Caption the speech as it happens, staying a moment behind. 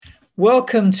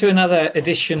Welcome to another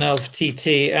edition of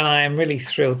TT, and I am really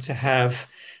thrilled to have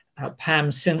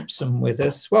Pam Simpson with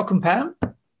us. Welcome, Pam.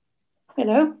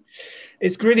 Hello.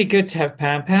 It's really good to have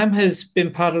Pam. Pam has been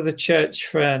part of the church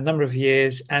for a number of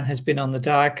years and has been on the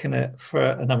diaconate for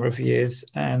a number of years,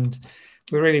 and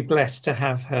we're really blessed to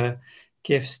have her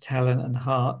gifts, talent and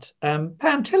heart.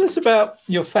 Pam, tell us about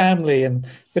your family and a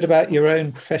bit about your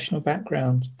own professional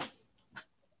background.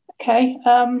 Okay.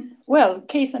 Well,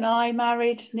 Keith and I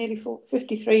married nearly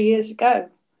 53 years ago.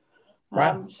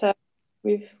 Wow. So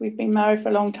we've been married for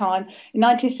a long time. In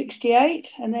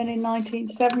 1968, and then in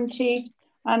 1970,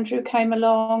 Andrew came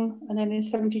along, and then in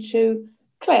 72,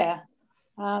 Claire.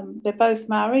 They're both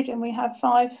married, and we have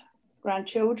 5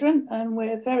 grandchildren, and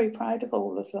we're very proud of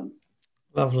all of them.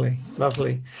 Lovely,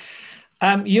 lovely.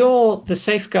 You're the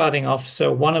safeguarding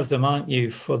officer, one of them, aren't you,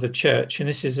 for the church? And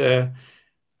this is a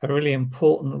really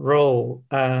important role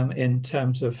in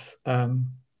terms of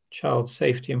child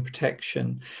safety and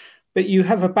protection. But you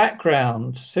have a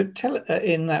background, so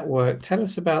in that work, tell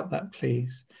us about that,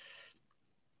 please.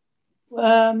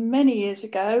 Many years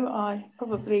ago, I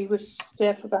probably was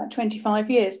there for about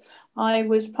 25 years. I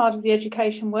was part of the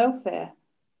education welfare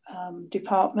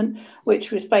department,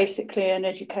 which was basically an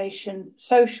education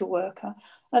social worker.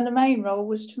 And the main role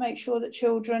was to make sure that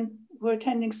children were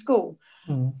attending school.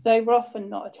 They were often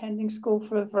not attending school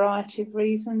for a variety of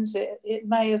reasons. It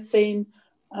may have been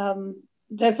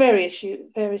there are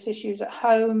various issues at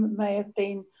home. It may have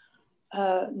been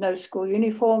no school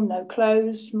uniform, no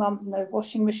clothes, mum, no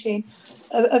washing machine,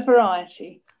 a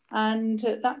variety. And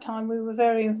at that time, we were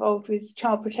very involved with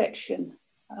child protection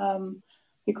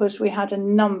because we had a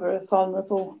number of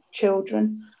vulnerable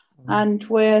children, and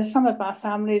where some of our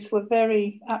families were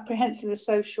very apprehensive of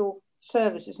social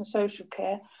services and social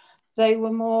care, they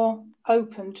were more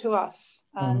open to us,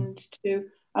 and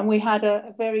we had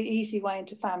a very easy way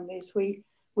into families. We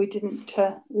didn't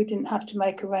have to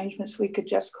make arrangements. We could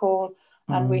just call,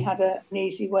 and we had an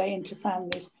easy way into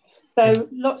families. So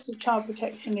lots of child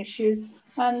protection issues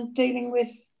and dealing with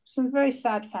some very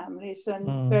sad families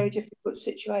and very difficult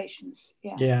situations.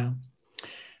 Yeah.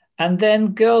 And then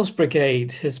Girls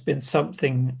Brigade has been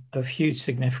something of huge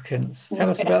significance. Tell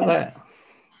us about that.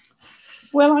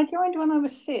 Well, I joined when I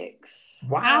was 6.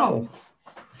 Wow.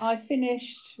 I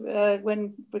finished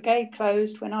when Brigade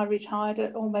closed, when I retired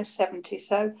at almost 70.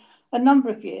 So a number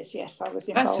of years, yes, I was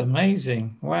involved. That's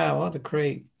amazing. Wow, what a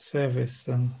great service.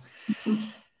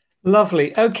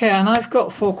 Lovely. Okay, and I've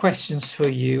got 4 questions for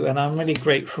you, and I'm really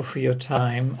grateful for your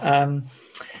time.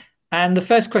 And the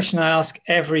first question I ask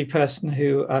every person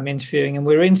who I'm interviewing, and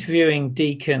we're interviewing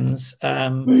deacons,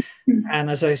 and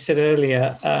as I said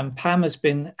earlier, Pam has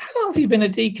been, how long have you been a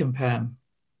deacon, Pam?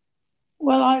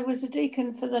 Well, I was a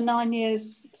deacon for the 9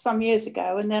 years, some years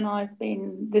ago, and then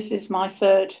this is my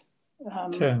third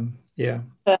term,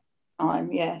 third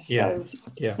time, yes. So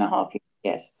 6.5 years,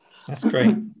 yes. That's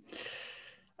great.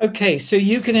 Okay, so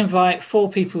you can invite 4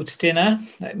 people to dinner.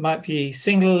 It might be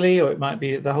singularly, or it might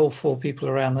be the whole 4 people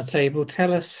around the table.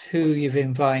 Tell us who you've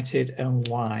invited and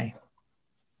why.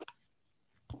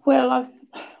 Well,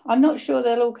 I'm not sure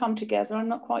they'll all come together. I'm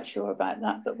not quite sure about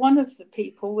that. But one of the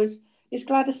people is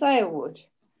Gladys Aylward.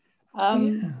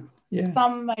 Some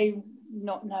may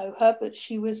not know her, but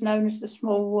she was known as the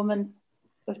small woman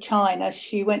of China.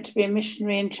 She went to be a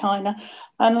missionary in China,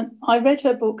 and I read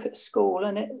her book at school,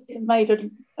 and it made a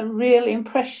real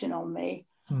impression on me.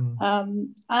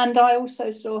 And I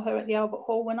also saw her at the Albert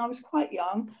Hall when I was quite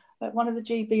young at one of the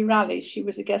GB rallies. She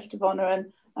was a guest of honour,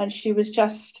 and she was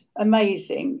just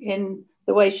amazing in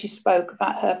the way she spoke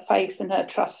about her faith and her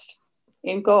trust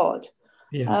in God.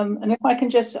 And if I can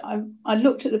I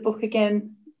looked at the book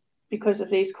again because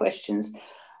of these questions,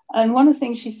 and one of the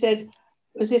things she said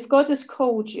was, if God has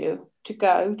called you to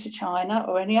go to China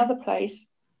or any other place,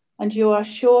 and you are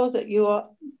sure that you're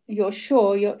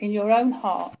in your own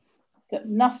heart that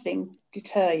nothing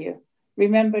deter you,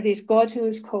 remember it is God who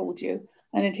has called you,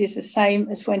 and it is the same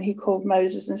as when he called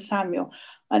Moses and Samuel.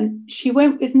 And she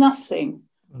went with nothing,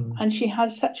 and she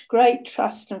had such great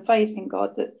trust and faith in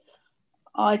God that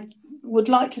I would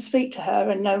like to speak to her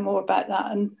and know more about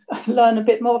that and learn a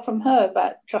bit more from her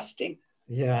about trusting.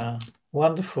 Yeah,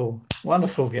 wonderful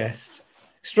guest.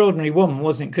 Extraordinary woman,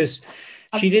 wasn't it? Because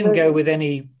she didn't go with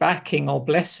any backing or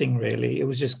blessing, really. It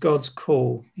was just God's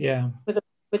call. Yeah.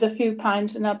 With a few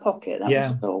pounds in her pocket. That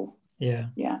was all. Yeah.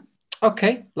 Yeah.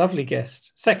 Okay, lovely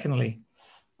guest. Secondly,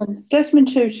 Desmond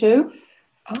Tutu.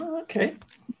 Oh, okay.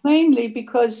 Mainly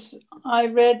because I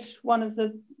read one of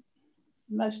the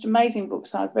most amazing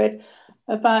books I've read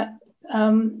about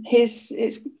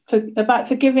about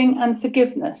forgiving and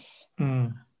forgiveness.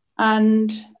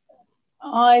 And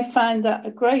I found that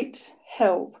a great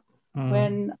help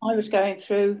when I was going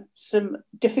through some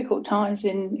difficult times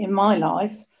in my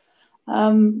life.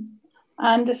 And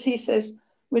as he says,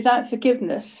 without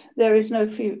forgiveness, there is no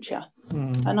future.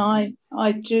 And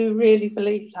I do really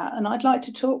believe that. And I'd like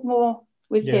to talk more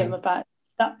with him about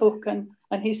that book and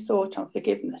his thought on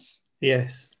forgiveness.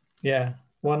 Yes. Yeah.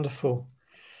 Wonderful.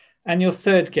 And your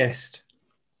third guest?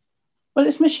 Well,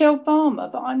 it's Michelle Balmer,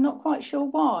 but I'm not quite sure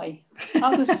why.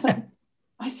 Other than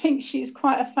I think she's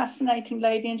quite a fascinating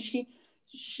lady, and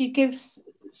she gives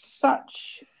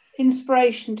such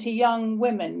inspiration to young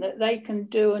women that they can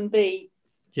do and be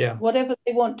whatever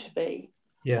they want to be.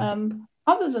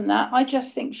 Other than that, I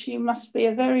just think she must be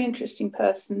a very interesting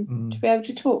person to be able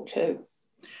to talk to.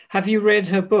 Have you read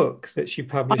her book that she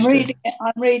published? I'm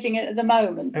reading it at the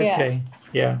moment. Okay.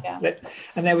 Yeah.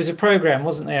 And there was a program,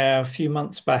 wasn't there, a few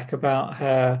months back about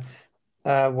her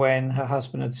when her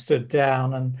husband had stood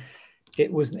down, and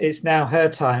it's now her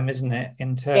time, isn't it,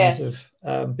 in terms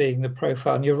of being the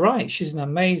profile. And you're right, she's an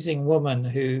amazing woman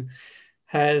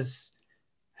who's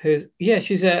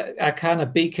she's a kind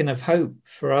of beacon of hope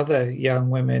for other young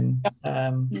women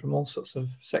from all sorts of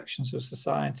sections of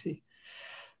society.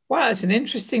 Wow, it's an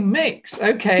interesting mix.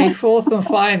 Okay, fourth and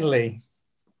finally.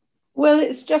 Well,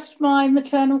 it's just my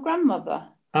maternal grandmother.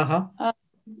 I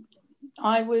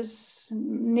was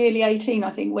nearly 18,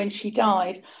 I think, when she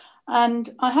died. And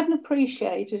I hadn't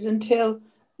appreciated until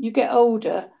you get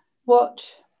older what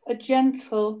a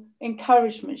gentle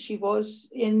encouragement she was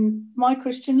in my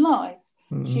Christian life.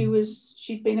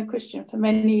 She'd been a Christian for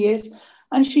many years,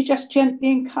 and she just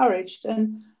gently encouraged.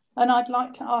 And I'd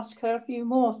like to ask her a few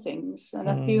more things and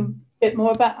a bit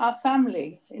more about our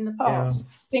family in the past,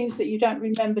 things that you don't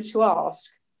remember to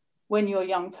ask when you're a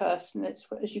young person. It's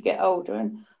as you get older.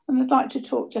 And I'd like to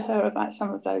talk to her about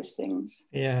some of those things.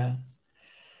 Yeah.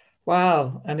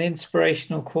 Wow, an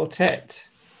inspirational quartet.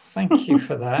 Thank you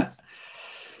for that.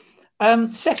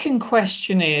 Second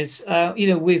question is,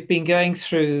 we've been going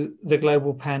through the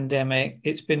global pandemic.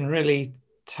 It's been really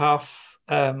tough,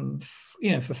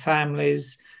 for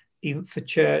families, even for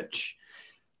church.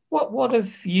 What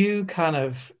have you kind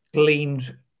of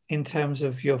gleaned in terms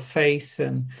of your faith,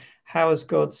 and how has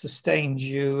God sustained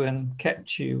you and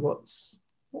kept you?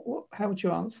 How would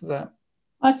you answer that?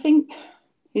 I think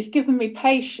He's given me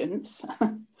patience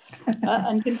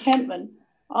and contentment.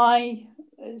 I'm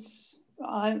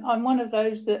one of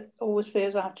those that always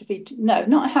feels I have to be,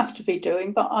 not have to be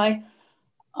doing, but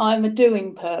I'm a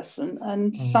doing person,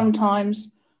 and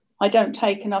sometimes I don't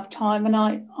take enough time. And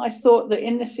I thought that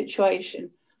in this situation,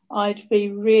 I'd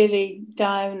be really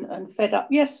down and fed up.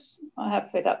 Yes, I have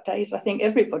fed up days. I think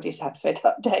everybody's had fed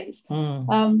up days.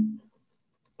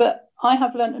 But I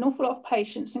have learned an awful lot of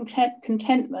patience and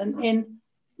contentment in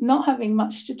not having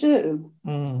much to do.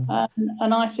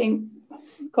 And I think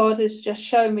God has just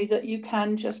shown me that you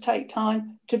can just take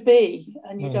time to be,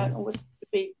 and you don't always have to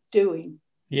be doing.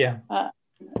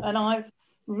 And I've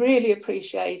really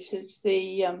appreciated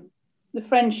the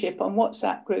friendship on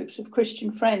WhatsApp groups of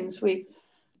Christian friends. We've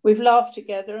laughed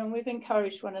together, and we've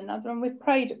encouraged one another, and we've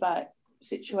prayed about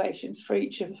situations for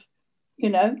each of,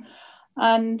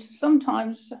 and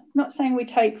sometimes, not saying we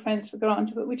take friends for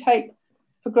granted, but we take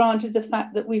for granted the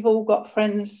fact that we've all got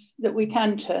friends that we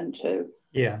can turn to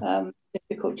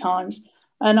difficult times.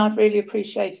 And I've really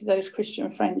appreciated those Christian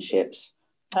friendships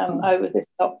over this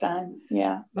lockdown.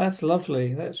 That's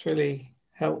lovely. That's really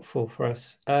helpful for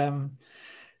us.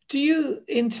 Do you,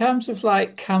 in terms of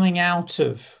like coming out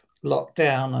of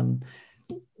lockdown and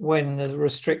when the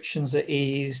restrictions are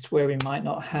eased, where we might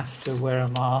not have to wear a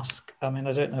mask, I mean,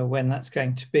 I don't know when that's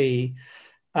going to be,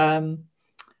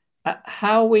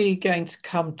 how are we going to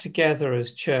come together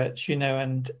as church,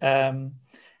 and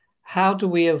how do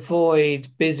we avoid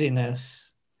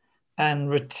busyness and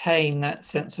retain that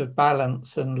sense of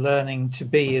balance and learning to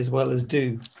be as well as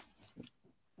do?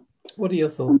 What are your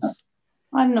thoughts?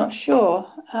 I'm not sure.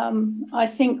 I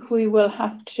think we will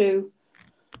have to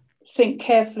think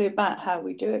carefully about how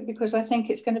we do it, because I think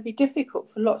it's going to be difficult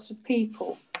for lots of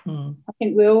people. I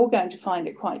think we're all going to find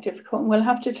it quite difficult, and we'll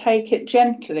have to take it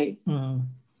gently. I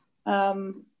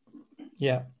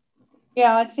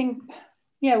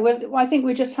think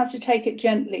we just have to take it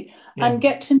gently and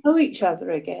get to know each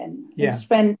other again and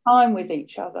spend time with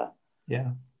each other.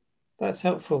 That's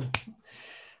helpful.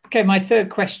 Okay, my third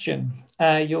question,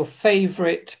 your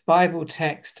favorite Bible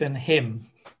text and hymn?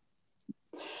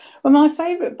 Well, my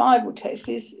favorite Bible text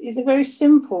is a very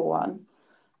simple one.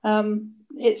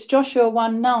 It's Joshua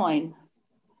 1:9.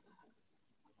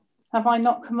 Have I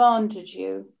not commanded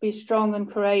you? Be strong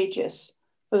and courageous,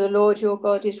 for the Lord your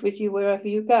God is with you wherever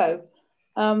you go.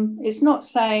 It's not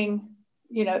saying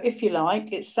you know, if you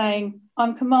like, it's saying,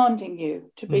 I'm commanding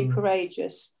you to be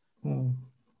courageous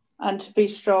and to be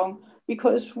strong,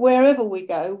 because wherever we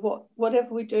go,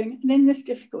 whatever we're doing, and in this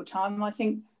difficult time, I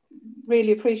think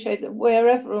really appreciate that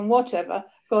wherever and whatever,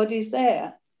 God is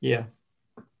there. Yeah.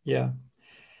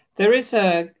 There is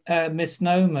a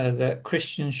misnomer that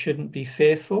Christians shouldn't be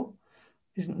fearful,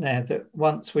 isn't there? That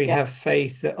once we have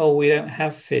faith, that, we don't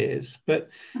have fears. But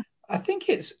I think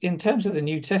it's, in terms of the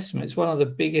New Testament, it's one of the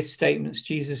biggest statements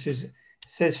Jesus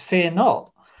says, fear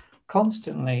not,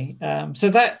 constantly. So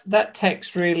that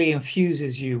text really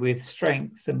infuses you with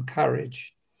strength and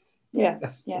courage.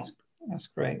 That's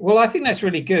great. Well, I think that's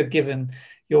really good, given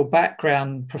your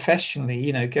background professionally,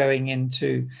 you know, going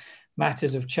into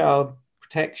matters of child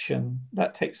protection.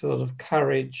 That takes a lot of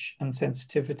courage and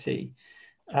sensitivity.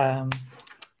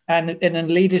 And in a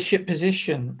leadership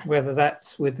position, whether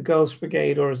that's with the Girls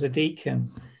Brigade or as a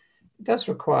deacon, it does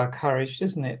require courage,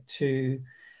 doesn't it? To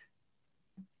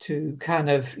kind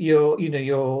of,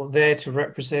 you're there to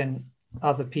represent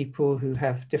other people who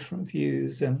have different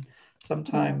views, and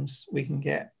sometimes we can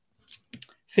get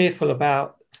fearful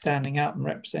about standing up and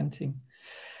representing.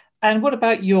 And what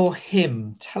about your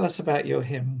hymn? Tell us about your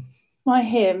hymn. My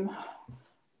hymn,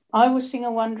 I will sing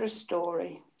a wondrous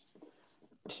story.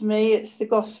 To me, it's the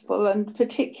gospel, and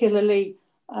particularly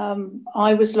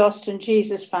I was lost and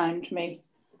Jesus found me.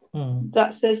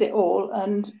 That says it all,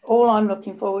 and all I'm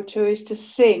looking forward to is to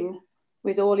sing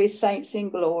with all his saints in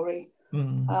glory.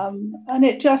 And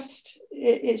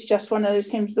it's just one of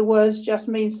those hymns. The words just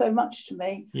mean so much to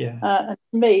me. And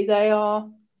to me, they are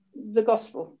the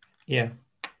gospel.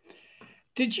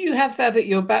 Did you have that at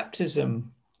your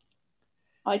baptism?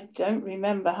 I don't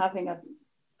remember having a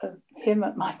hymn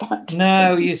at my baptism.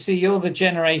 No, you see, you're the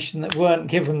generation that weren't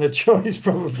given the choice,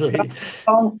 probably. It's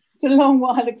a long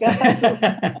while ago.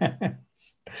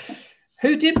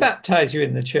 Who did baptize you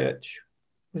in the church?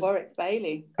 Warwick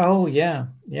Bailey. Oh, yeah.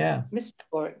 Mr.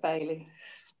 Warwick Bailey.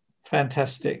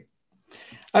 Fantastic.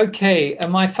 Okay,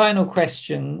 and my final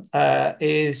question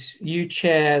is, you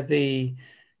chair the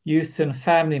Youth and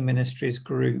Family Ministries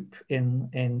group in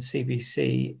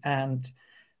CBC, and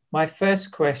my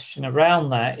first question around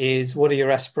that is, what are your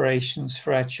aspirations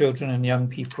for our children and young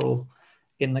people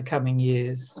in the coming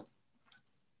years?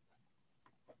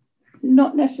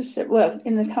 Not necessarily, well,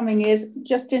 in the coming years,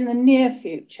 just in the near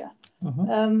future.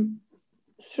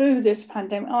 Through this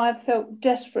pandemic, I've felt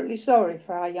desperately sorry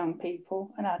for our young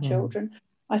people and our children.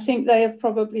 I think they have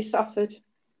probably suffered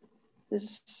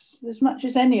as much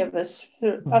as any of us.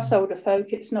 For us older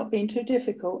folk, it's not been too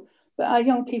difficult. But our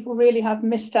young people really have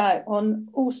missed out on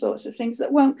all sorts of things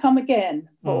that won't come again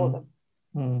for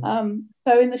them.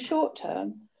 So in the short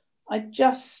term,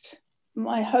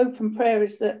 my hope and prayer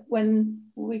is that when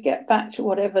we get back to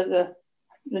whatever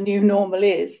the new normal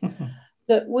is,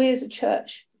 that we as a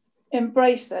church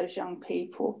embrace those young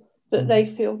people, that they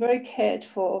feel very cared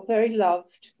for, very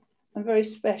loved and very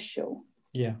special.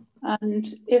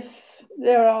 And if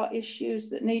there are issues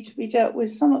that need to be dealt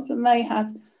with, some of them may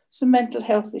have some mental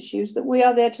health issues, that we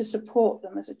are there to support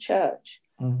them as a church.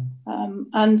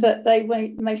 And that they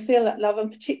may feel that love, and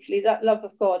particularly that love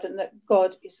of God, and that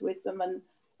God is with them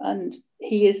and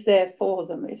he is there for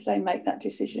them if they make that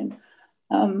decision.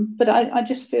 But I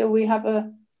just feel we have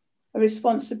a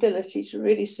responsibility to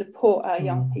really support our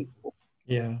young people.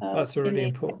 That's a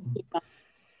really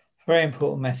very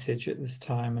important message at this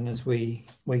time, and as we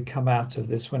come out of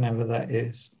this, whenever that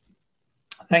is.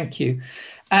 Thank you.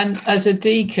 And as a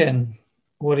deacon,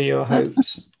 what are your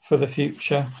hopes for the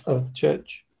future of the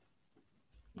church?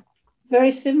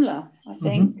 Very similar, I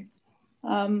think.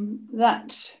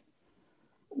 That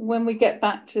when we get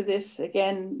back to this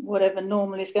again, whatever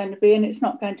normal is going to be, and it's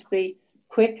not going to be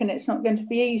quick and it's not going to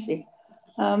be easy,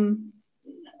 but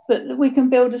that we can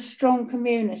build a strong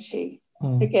community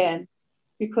again,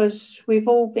 because we've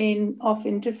all been off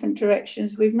in different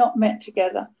directions. We've not met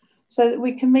together, so that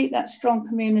we can meet that strong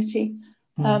community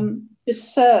to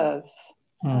serve.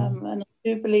 And I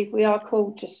do believe we are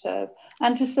called to serve,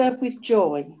 and to serve with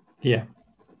joy.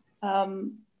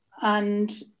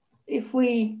 And if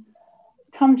we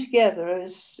come together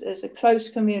as a close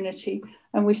community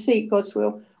and we seek God's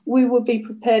will, we will be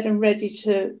prepared and ready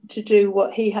to do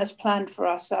what he has planned for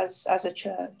us as a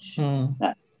church.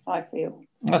 That I feel.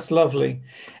 That's lovely.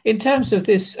 In terms of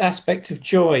this aspect of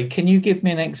joy, can you give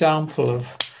me an example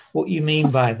of what you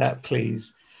mean by that,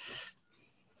 please?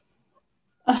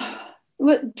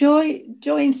 Joy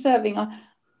in serving.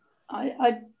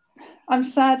 I'm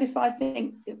sad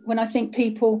when I think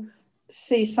people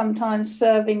see sometimes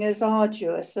serving as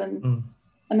arduous and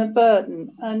a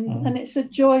burden, and it's a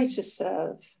joy to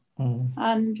serve.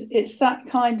 And it's that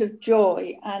kind of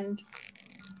joy, and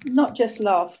not just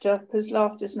laughter, because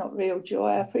laughter is not real joy.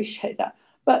 I appreciate that,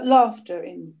 but laughter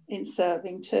in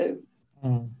serving too.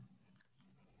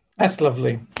 That's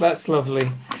lovely. That's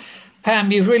lovely.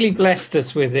 Pam, you've really blessed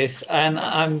us with this, and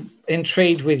I'm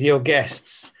intrigued with your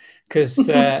guests, because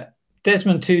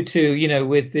Desmond Tutu, you know,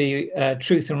 with the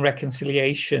Truth and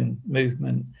Reconciliation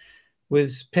movement,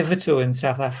 was pivotal in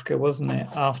South Africa, wasn't it,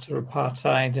 after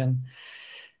apartheid? And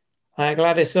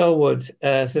Gladys Aylward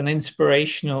as an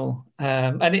inspirational,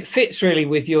 and it fits really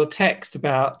with your text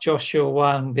about Joshua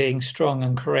 1 being strong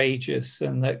and courageous,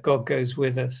 and that God goes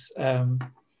with us.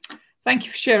 Thank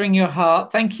you for sharing your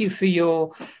heart. Thank you for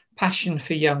your passion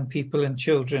for young people and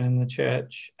children in the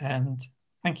church. And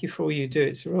thank you for all you do.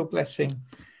 It's a real blessing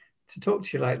to talk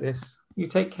to you like this. You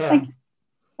take care.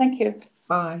 Thank you.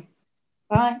 Bye.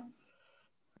 Bye.